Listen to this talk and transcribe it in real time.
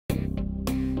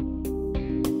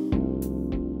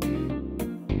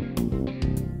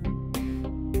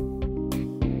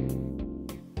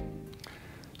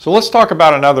So let's talk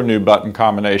about another new button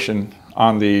combination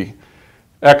on the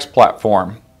X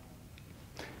platform.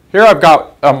 Here I've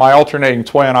got my alternating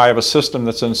twin. I have a system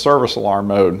that's in service alarm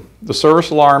mode. The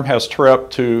service alarm has trip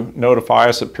to notify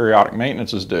us that periodic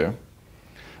maintenance is due.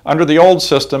 Under the old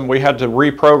system, we had to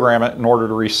reprogram it in order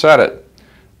to reset it.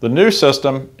 The new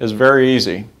system is very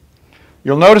easy.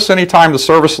 You'll notice anytime the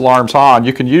service alarm's on,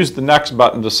 you can use the next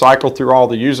button to cycle through all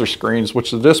the user screens,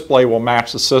 which the display will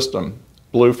match the system.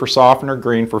 Blue for softener,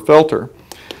 green for filter.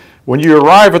 When you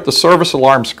arrive at the service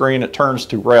alarm screen, it turns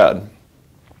to red.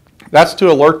 That's to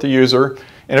alert the user,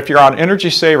 and if you're on Energy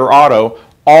Saver Auto,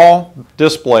 all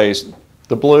displays,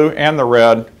 the blue and the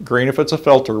red, green if it's a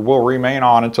filter, will remain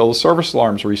on until the service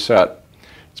alarm's reset.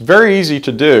 It's very easy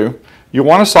to do. You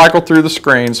want to cycle through the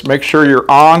screens, make sure you're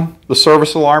on the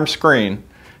service alarm screen,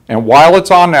 and while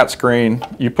it's on that screen,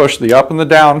 you push the up and the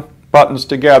down buttons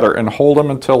together and hold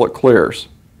them until it clears.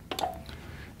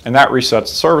 And that resets the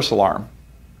service alarm.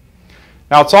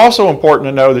 Now it's also important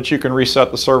to know that you can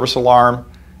reset the service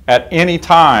alarm at any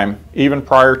time, even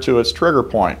prior to its trigger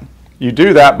point. You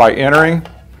do that by entering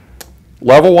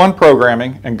level 1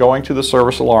 programming and going to the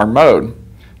service alarm mode.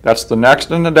 That's the next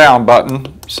and the down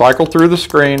button. Cycle through the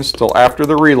screens till after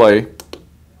the relay.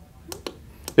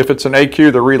 If it's an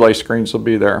AQ, the relay screens will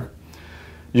be there.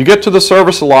 You get to the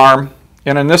service alarm,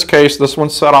 and in this case, this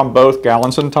one's set on both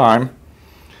gallons and time.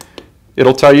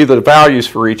 It'll tell you the values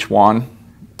for each one.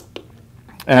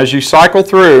 And as you cycle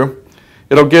through,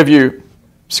 it'll give you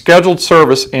scheduled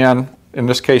service in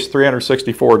this case,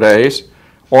 364 days,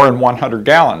 or in 100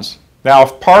 gallons. Now,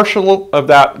 if partial of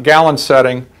that gallon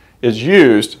setting is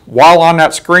used while on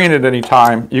that screen at any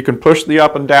time, you can push the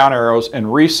up and down arrows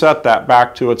and reset that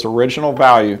back to its original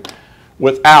value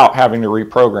without having to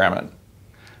reprogram it.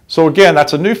 So again,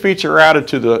 that's a new feature added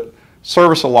to the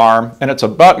service alarm, and it's a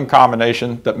button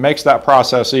combination that makes that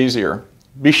process easier.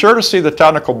 Be sure to see the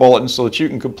technical bulletin so that you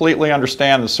can completely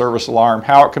understand the service alarm,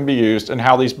 how it can be used, and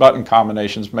how these button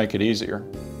combinations make it easier.